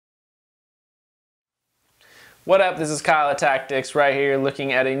What up, this is Kyle at Tactics right here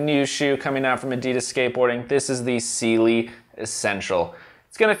looking at a new shoe coming out from Adidas Skateboarding. This is the Seeley Essential.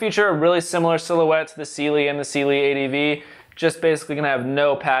 It's going to feature a really similar silhouette to the Seeley and the Seeley ADV. Just basically going to have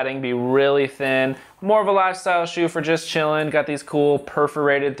no padding, be really thin. More of a lifestyle shoe for just chilling. Got these cool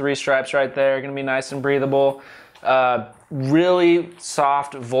perforated 3 stripes right there. Going to be nice and breathable. Really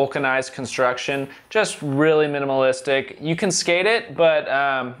soft vulcanized construction. Just really minimalistic. You can skate it,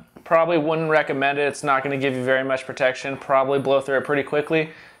 but probably wouldn't recommend it. It's not going to give you very much protection. Probably blow through it pretty quickly,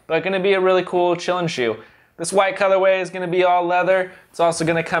 but going to be a really cool chillin' shoe. This white colorway is going to be all leather. It's also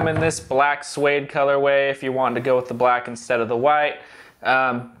going to come in this black suede colorway if you want to go with the black instead of the white.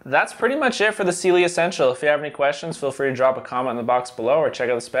 That's pretty much it for the Seeley Essential. If you have any questions, feel free to drop a comment in the box below or check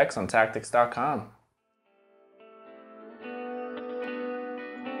out the specs on tactics.com.